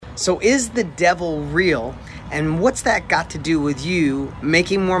So is the devil real? And what's that got to do with you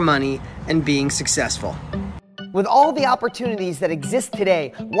making more money and being successful? With all the opportunities that exist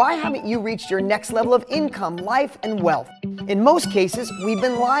today, why haven't you reached your next level of income, life, and wealth? In most cases, we've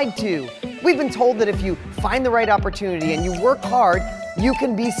been lied to. We've been told that if you find the right opportunity and you work hard, you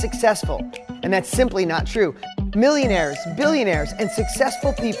can be successful. And that's simply not true. Millionaires, billionaires, and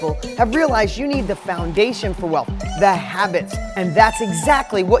successful people have realized you need the foundation for wealth, the habits. And that's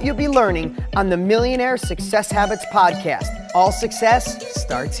exactly what you'll be learning on the Millionaire Success Habits podcast. All success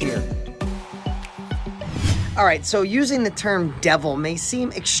starts here. All right, so using the term devil may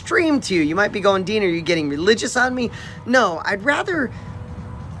seem extreme to you. You might be going, Dean, are you getting religious on me? No, I'd rather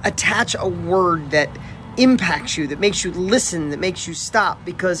attach a word that impacts you, that makes you listen, that makes you stop,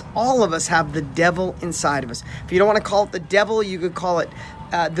 because all of us have the devil inside of us. If you don't want to call it the devil, you could call it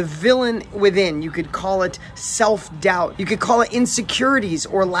the villain within. You could call it self-doubt. You could call it insecurities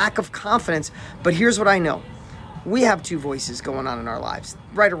or lack of confidence. But here's what I know. We have two voices going on in our lives,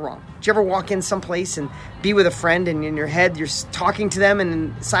 right or wrong. Did you ever walk in someplace and be with a friend and in your head you're talking to them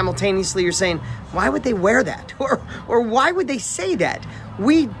and simultaneously you're saying, why would they wear that? Or why would they say that?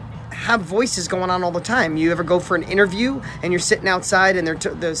 We have voices going on all the time. You ever go for an interview and you're sitting outside and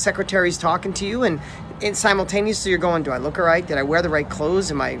the secretary's talking to you and simultaneously you're going, do I look all right? Did I wear the right clothes?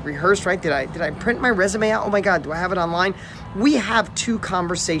 Am I rehearsed right? Did I print my resume out? Oh my God, do I have it online? We have two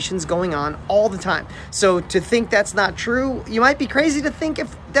conversations going on all the time. So to think that's not true, you might be crazy to think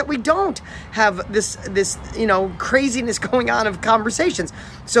that we don't have this craziness going on of conversations.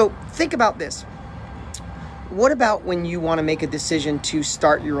 So think about this. What about when you want to make a decision to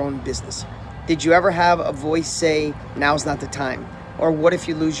start your own business? Did you ever have a voice say, now's not the time? Or what if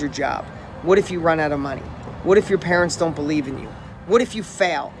you lose your job? What if you run out of money? What if your parents don't believe in you? What if you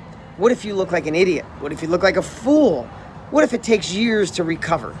fail? What if you look like an idiot? What if you look like a fool? What if it takes years to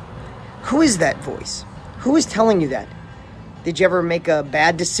recover? Who is that voice? Who is telling you that? Did you ever make a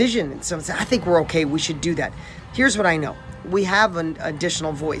bad decision and someone said, I think we're okay, we should do that? Here's what I know. We have an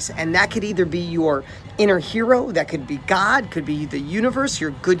additional voice, and that could either be your inner hero, that could be God, could be the universe,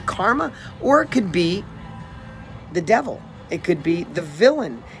 your good karma, or it could be the devil. It could be the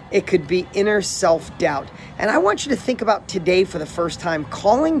villain. It could be inner self-doubt. And I want you to think about today for the first time,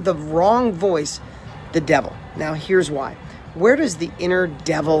 calling the wrong voice the devil. Now, here's why. Where does the inner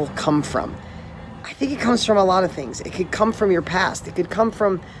devil come from? I think it comes from a lot of things. It could come from your past. It could come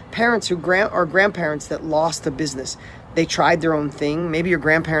from parents or grandparents that lost a business. They tried their own thing. Maybe your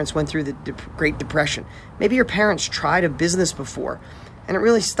grandparents went through the Great Depression. Maybe your parents tried a business before and it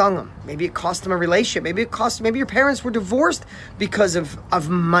really stung them. Maybe it cost them a relationship. Maybe your parents were divorced because of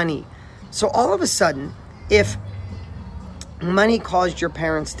money. So all of a sudden, if money caused your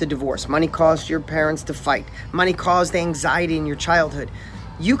parents to divorce, money caused your parents to fight, money caused anxiety in your childhood,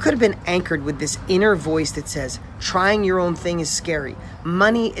 you could have been anchored with this inner voice that says, trying your own thing is scary.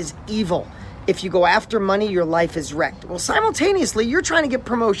 Money is evil. If you go after money, your life is wrecked. Well, simultaneously, you're trying to get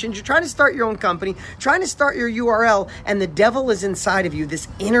promotions, you're trying to start your own company, trying to start your URL, and the devil is inside of you. This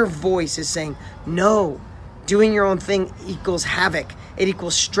inner voice is saying, no, doing your own thing equals havoc. It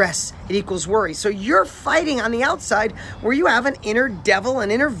equals stress. It equals worry. So you're fighting on the outside where you have an inner devil,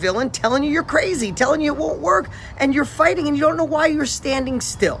 an inner villain telling you you're crazy, telling you it won't work, and you're fighting and you don't know why you're standing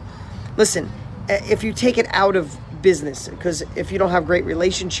still. Listen, if you take it out of business, because if you don't have great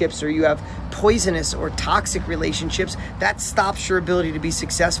relationships or you have poisonous or toxic relationships, that stops your ability to be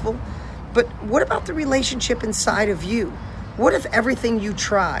successful. But what about the relationship inside of you? What if everything you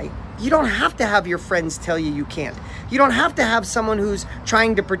try, you don't have to have your friends tell you you can't. You don't have to have someone who's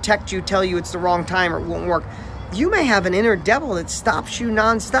trying to protect you tell you it's the wrong time or it won't work. You may have an inner devil that stops you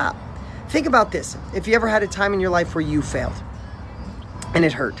nonstop. Think about this. If you ever had a time in your life where you failed and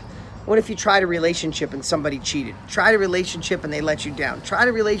it hurt, what if you tried a relationship and somebody cheated? Tried a relationship and they let you down. Tried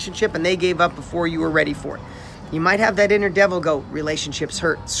a relationship and they gave up before you were ready for it. You might have that inner devil go, relationships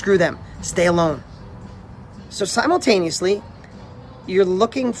hurt. Screw them. Stay alone. So simultaneously, you're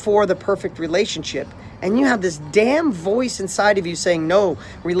looking for the perfect relationship and you have this damn voice inside of you saying, no,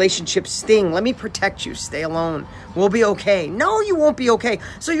 relationships sting. Let me protect you. Stay alone. We'll be okay. No, you won't be okay.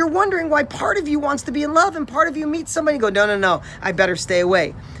 So you're wondering why part of you wants to be in love and part of you meets somebody and go, no, I better stay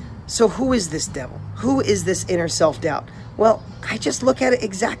away. So who is this devil? Who is this inner self-doubt? Well, I just look at it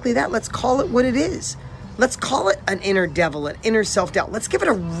exactly that. Let's call it what it is. Let's call it an inner devil, an inner self-doubt. Let's give it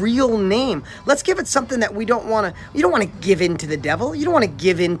a real name. Let's give it something that you don't want to give in to the devil. You don't want to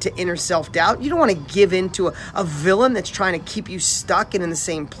give in to inner self-doubt. You don't want to give in to a villain that's trying to keep you stuck and in the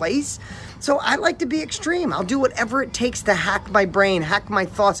same place. So I like to be extreme. I'll do whatever it takes to hack my brain, hack my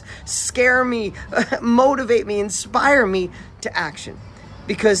thoughts, scare me, motivate me, inspire me to action.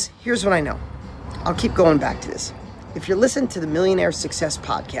 Because here's what I know. I'll keep going back to this. If you're listening to the Millionaire Success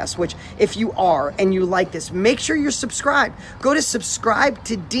Podcast, which if you are and you like this, make sure you're subscribed. Go to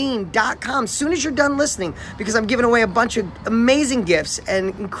subscribetodean.com as soon as you're done listening, because I'm giving away a bunch of amazing gifts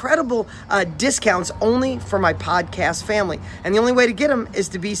and incredible discounts only for my podcast family. And the only way to get them is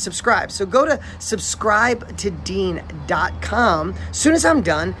to be subscribed. So go to subscribetodean.com as soon as I'm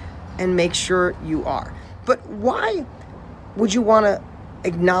done and make sure you are. But why would you want to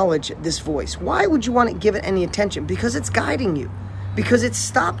acknowledge this voice? Why would you want to give it any attention? Because it's guiding you. Because it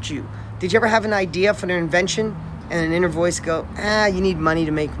stopped you. Did you ever have an idea for an invention and an inner voice go, you need money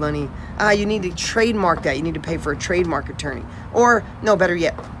to make money. You need to trademark that. You need to pay for a trademark attorney. Or, no, better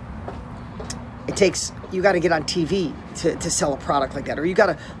yet, you got to get on TV to sell a product like that. Or you got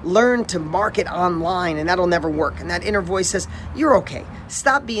to learn to market online and that'll never work. And that inner voice says, you're okay.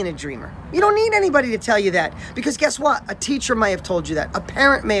 Stop being a dreamer. You don't need anybody to tell you that. Because guess what? A teacher may have told you that. A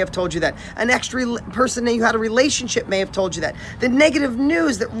parent may have told you that. An person that you had a relationship may have told you that. The negative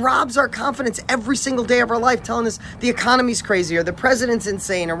news that robs our confidence every single day of our life, telling us the economy's crazy or the president's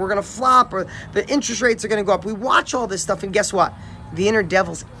insane or we're going to flop or the interest rates are going to go up. We watch all this stuff and guess what? The inner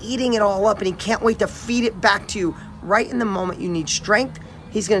devil's eating it all up and he can't wait to feed it back to you right in the moment you need strength.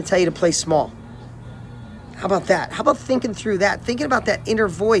 He's going to tell you to play small. How about that? How about thinking through that? Thinking about that inner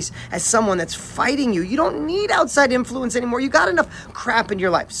voice as someone that's fighting you. You don't need outside influence anymore. You got enough crap in your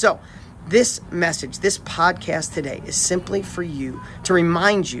life. So this message, this podcast today is simply for you to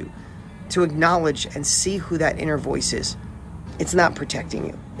remind you to acknowledge and see who that inner voice is. It's not protecting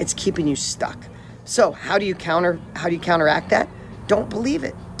you. It's keeping you stuck. So how do you counteract that? Don't believe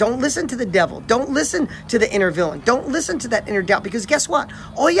it. Don't listen to the devil. Don't listen to the inner villain. Don't listen to that inner doubt, because guess what?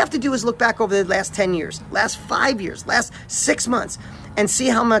 All you have to do is look back over the last 10 years, last 5 years, last 6 months, and see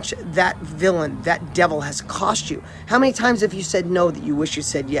how much that villain, that devil has cost you. How many times have you said no that you wish you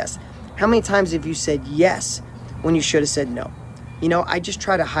said yes? How many times have you said yes when you should have said no? You know, I just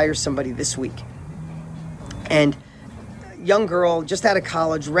tried to hire somebody this week. And young girl, just out of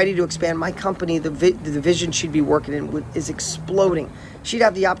college, ready to expand. My company, the division she'd be working in is exploding. She'd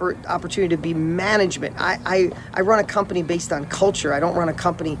have the opportunity to be management. I run a company based on culture. I don't run a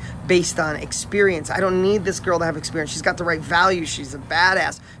company based on experience. I don't need this girl to have experience. She's got the right values. She's a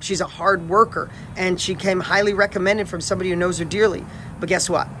badass. She's a hard worker. And she came highly recommended from somebody who knows her dearly. But guess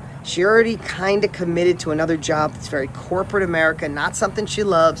what? She already kind of committed to another job that's very corporate America, not something she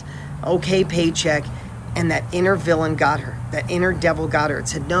loves, okay paycheck. And that inner villain got her. That inner devil got her. It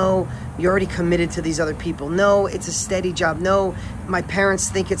said, no, you're already committed to these other people. No, it's a steady job. No, my parents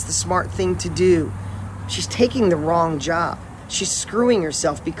think it's the smart thing to do. She's taking the wrong job. She's screwing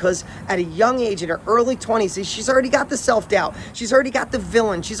herself because at a young age, in her early 20s, she's already got the self-doubt. She's already got the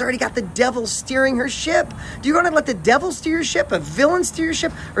villain. She's already got the devil steering her ship. Do you want to let the devil steer your ship, a villain steer your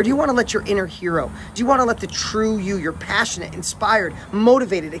ship? Or do you want to let your inner hero? Do you want to let the true you, your passionate, inspired,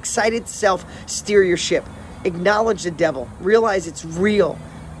 motivated, excited self steer your ship? Acknowledge the devil. Realize it's real.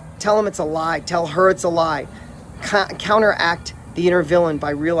 Tell him it's a lie. Tell her it's a lie. Counteract the inner villain by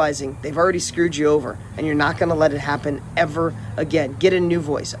realizing they've already screwed you over and you're not going to let it happen ever again. Get a new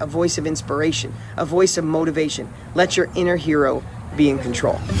voice, a voice of inspiration, a voice of motivation. Let your inner hero be in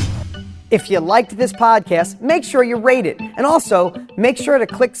control. If you liked this podcast, make sure you rate it. And also, make sure to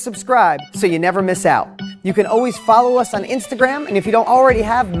click subscribe so you never miss out. You can always follow us on Instagram, and if you don't already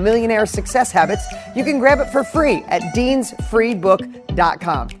have Millionaire Success Habits, you can grab it for free at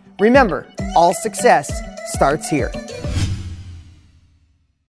deansfreebook.com. Remember, all success starts here.